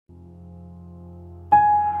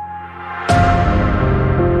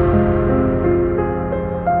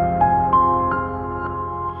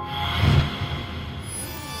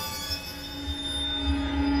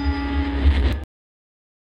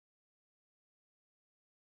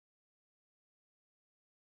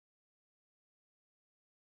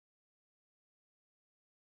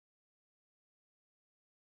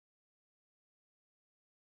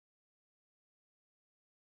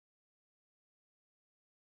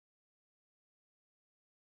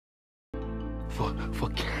for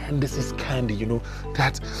Candace's candy, you know,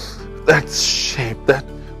 that shape, that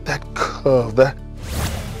curve, that...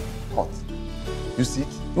 Hot. You sick?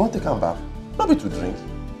 You want to take a bath? Not be to drink.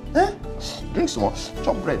 Eh? Drink some more.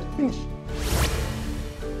 Chop bread. Finish.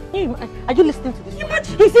 Are you listening to this one?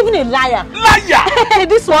 He's even a liar. Liar!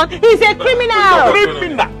 This one, he's a criminal.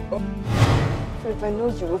 Criminal! Philip, I know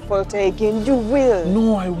you will falter again. You will.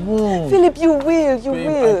 No, I won't. Philip, you will. You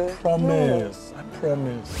will. I promise. I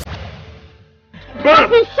promise. I've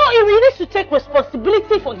been so he needs to take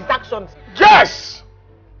responsibility for his actions. Yes!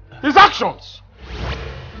 His actions!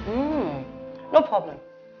 No problem.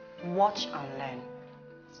 Watch and learn.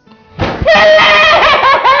 I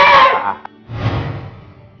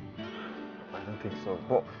don't think so.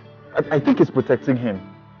 But I think it's protecting him.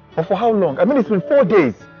 But for how long? I mean, it's been 4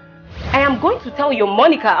 days. I am going to tell your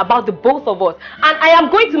Monica about the both of us. And I am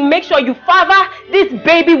going to make sure you father this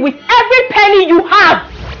baby with every penny you have.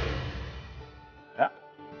 Yeah?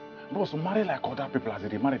 Bro, so marry like other people as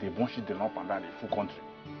they marry, they won't shit them up and down the full country.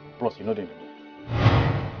 Plus, you know them.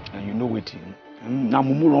 And you know what? Now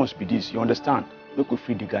Mumu runs with this, you understand? Look we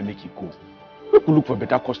free the guy, make it go. Look we look for a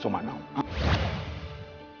better customer now.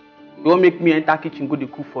 You won't make me enter kitchen, go to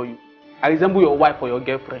cook for you. I resemble your wife or your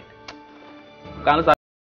girlfriend. You can understand?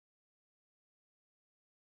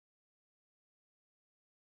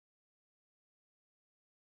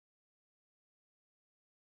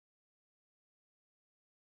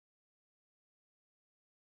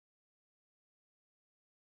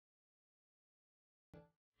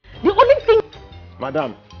 The only thing...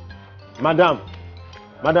 Madam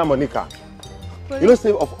Monica. You know,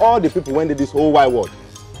 say of all the people when did this whole wide world,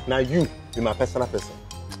 now you be my personal person.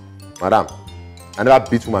 Madam, I never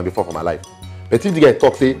beat woman before for my life. But if the guy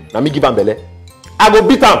talk, say, now me give him belly, I go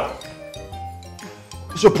beat him.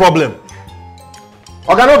 What's your problem?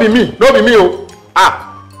 Okay, not be me, oh.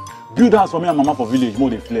 Build house for me and mama for village,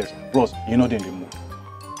 more than flesh. Bros, you know them, they move.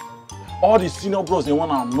 All the senior bros, they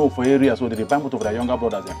want to know for areas so they buy motor for their younger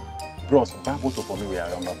brothers. Bros, buy motor for me with our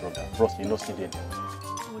younger brother. Bros, you know, see them.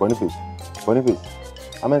 Boniface,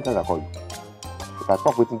 how many times I call you? If I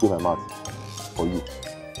talk waiting to my mouth for you,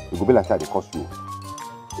 it will be like that they cost you.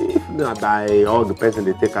 If not by all the person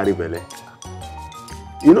they take carry belly.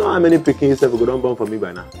 You know how many picking yourself go don't burn for me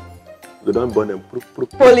by now? They don't burn them.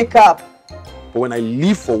 Polycarp. But when I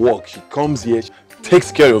leave for work, she comes here, she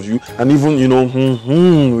takes care of you, and even, you know,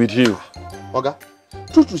 with you. Oga,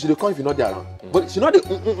 true, she dey come if you're not there around. But she not the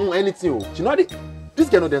anything. She not the. This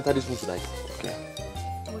girl not enter this room tonight.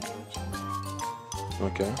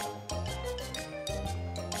 Okay.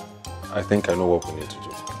 I think I know what we need to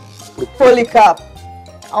do. Polycarp.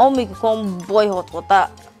 I won't make you come boil hot water,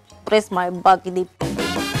 press my back in the...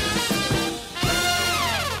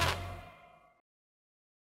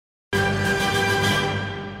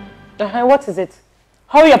 What is it?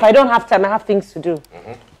 Hurry up, I don't have time, I have things to do.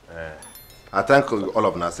 I thank all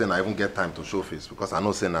of us saying I even get time to show face because I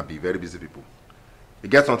know saying I be very busy people. You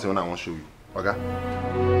get something when I want to show you. Okay?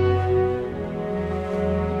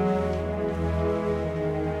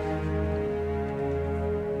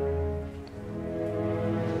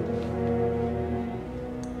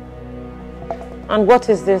 And what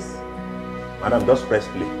is this? Madam, just press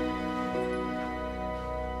play.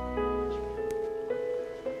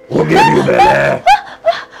 Who gave you belly?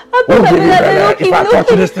 Who gave you belly? If I touch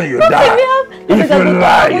this thing, you die. If you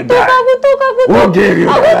lie, you die. Who gave you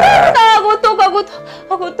belly? I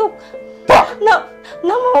go talk.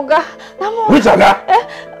 No, Oga. Which Oga?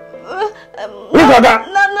 Which Oga?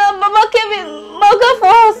 No, Baba Kevin. Oga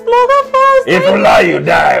for us. If you lie, you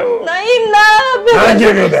die. I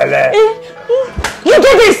give you belly. You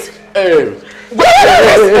do this!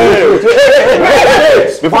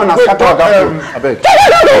 Before I start talking, I beg.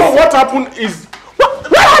 What happened is...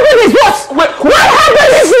 What happened is what? What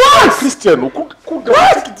happened is what? Christian, cool down,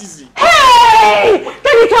 take it easy. Hey!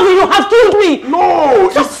 Can you tell me you have killed me? No!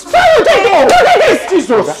 So you did this! You did this!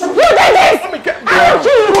 Jesus! You did this! I'll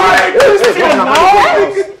kill you! Christian, now!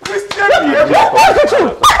 Christian! What's the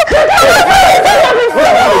truth?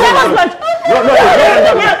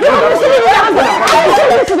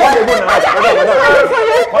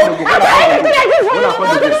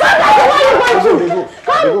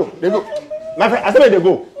 They go. My friend, I said they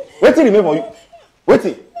go. Wait till remain for you. Wait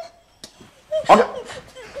till. Okay.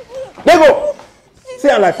 They go. See,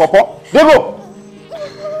 I'm like Papa. They go.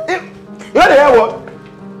 You know the hell what?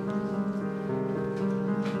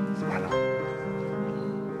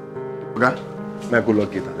 Okay. Now go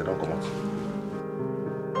lock it and they don't come out.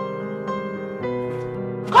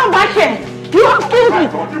 Come back here! You have killed me!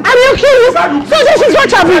 I will kill you! So this is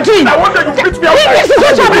what I've been doing! I want you to beat me outside! This is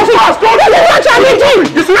what I've been doing!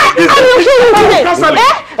 This is what I've been doing! I will kill you today!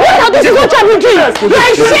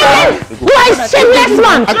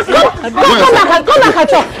 man! Come back and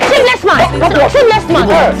talk! Shameless man! Shameless man!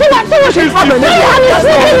 See what she's happening!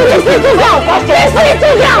 Sit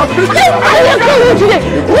down!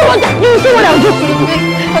 You see what I'll do?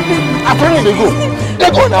 I promise they go. They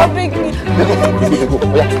go now. They go.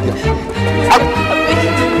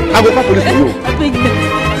 I will call police for you.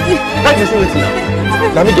 Can't you see it now?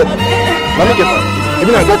 Let me get her.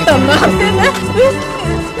 Even I got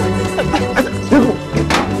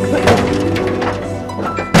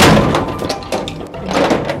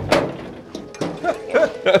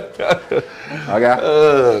Okay.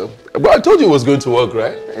 But I told you it was going to work,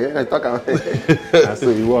 right? Yeah, I talk about it. So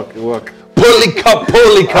you work. Polycarp.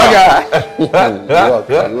 You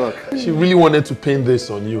work. She really wanted to pin this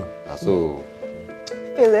on you. So,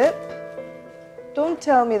 Philip, don't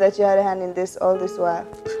tell me that you had a hand in this all this while.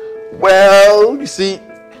 Well, you see,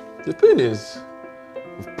 the thing is,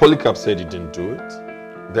 if Polycarp said he didn't do it,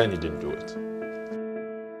 then he didn't do it.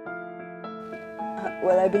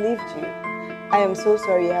 Well, I believed you. I am so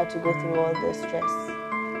sorry you had to go through all this stress.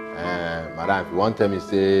 madam, if you want to tell me,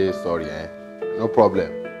 say sorry, no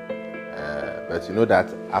problem. But you know that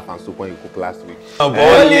half and soup when you cook last week.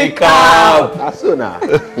 Polycarp! That's so now.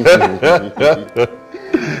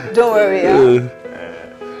 Don't worry,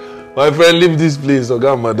 My friend, leave this place.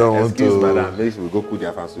 Oga, madam want to... Excuse madam, maybe we go cook the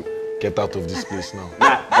half and soup. Get out of this place now.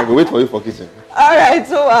 I go wait for you for kitchen. Alright,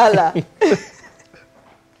 so voila.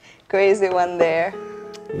 Crazy one there.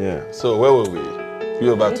 Yeah. So where were we? We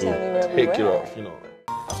were about You tell me where to we take it were. off, you know.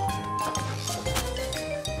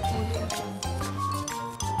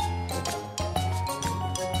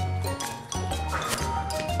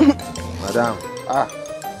 Madam,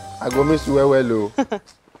 I go miss you well.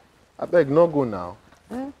 I beg, no go now.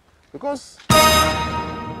 Because,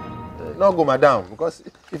 no go, madam. Because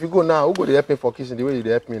if you go now, who go to help me for kitchen the way you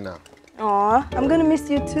help me now? Aw, I'm gonna miss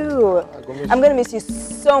you too. I'm gonna miss you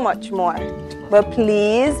so much more. But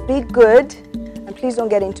please be good and please don't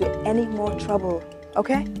get into any more trouble,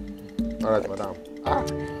 okay? All right, madam. I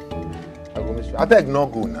go miss you. I beg, no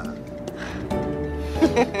go now.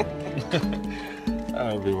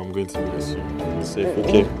 Babe, I'm going to miss you. Be safe,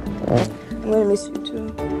 okay? I'm gonna miss you too.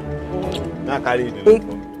 Now I carry you. Be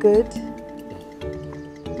good.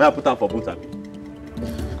 May I put on for both of you?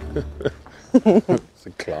 It's a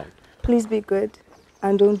clown. Please be good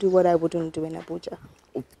and don't do what I wouldn't do in Abuja.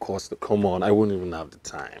 Of course, come on. I won't even have the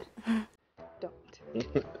time.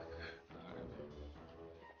 Don't.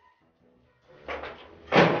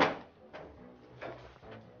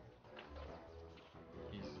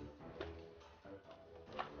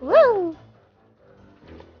 Woo!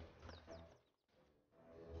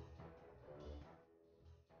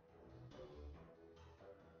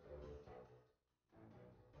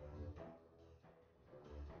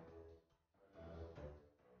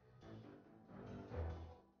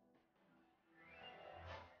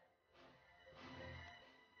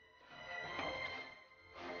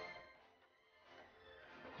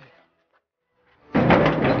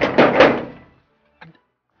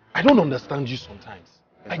 I don't understand you sometimes.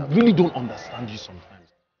 I really don't understand you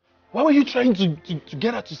sometimes. Why were you trying to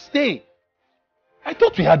get her to stay? I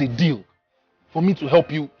thought we had a deal for me to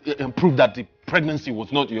help you prove that the pregnancy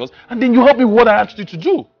was not yours, and then you help me with what I asked you to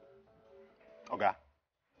do. Okay.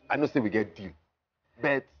 I know say we get deal.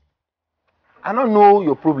 But I don't know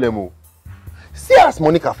your problem. Oh. See as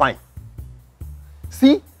Monica fine.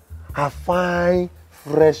 See her fine,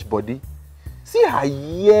 fresh body. See her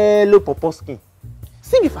yellow purple skin.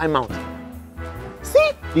 See the fine mouth.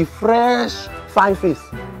 See the fresh, fine face.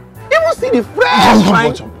 Even see the fresh,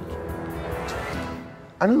 fine...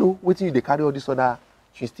 I don't know, waiting you they carry all this other,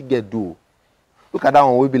 she still get do. Look at that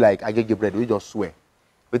one, we be like, I get bread, we just swear.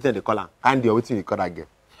 Waiting they call her, and you're waiting they call that girl.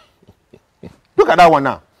 Look at that one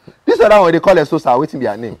now. This other one they call her Sosa, waiting be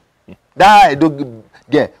her name. That do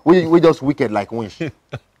get, we just wicked like winch.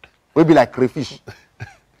 We be like crayfish.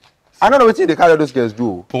 I don't know what they carry all those girls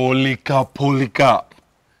do. Polycarp.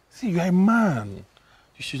 See, you're a man.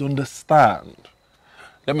 You should understand.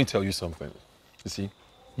 Let me tell you something. You see,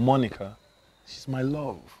 Monica, she's my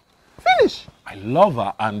love. Finish. I love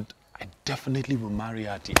her and I definitely will marry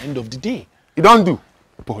her at the end of the day. You don't do.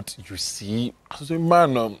 But you see, as a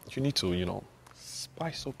man, you need to,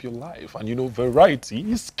 spice up your life. And,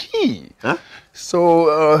 variety is key. Huh?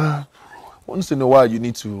 So, once in a while, you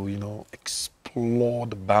need to, explore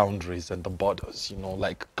the boundaries and the borders,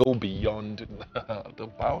 like go beyond the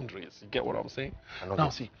boundaries. You get what I'm saying? Now,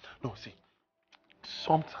 see,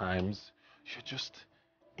 sometimes you're just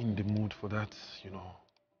in the mood for that,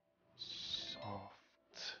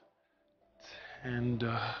 soft,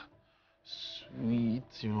 tender, sweet,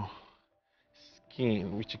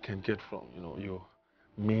 skin, which you can get from, your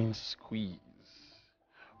main squeeze.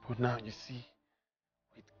 But now you see,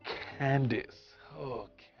 with Candace, oh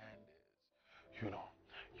Candace,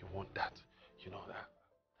 you want that,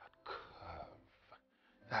 that curve,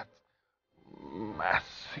 that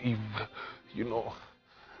massive,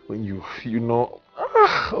 when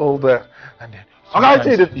all that, and then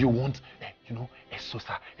sometimes you want,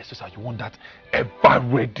 Esosa, you want that ever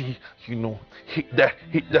ready, hit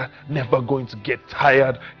that, never going to get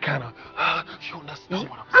tired, kind of, you understand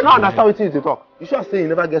what I'm saying? I don't understand what you talk. You should say you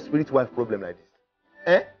never get spirit wife problem like this.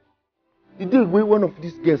 Eh? The day when one of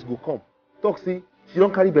these girls go come, talk say, she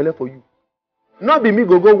don't carry belly for you. Not be me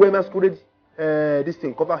go wear masquerade, this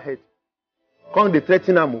thing, cover head. Come the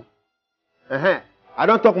threaten am. I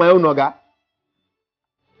don't talk my own oga.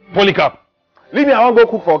 Polycarp. Leave me, I want go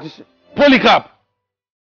cook for kitchen. Polycarp.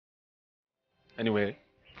 Anyway,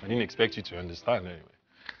 I didn't expect you to understand anyway.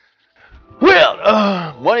 Well,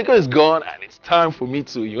 Monica is gone and it's time for me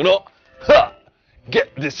to,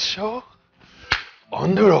 get this show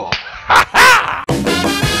on the road.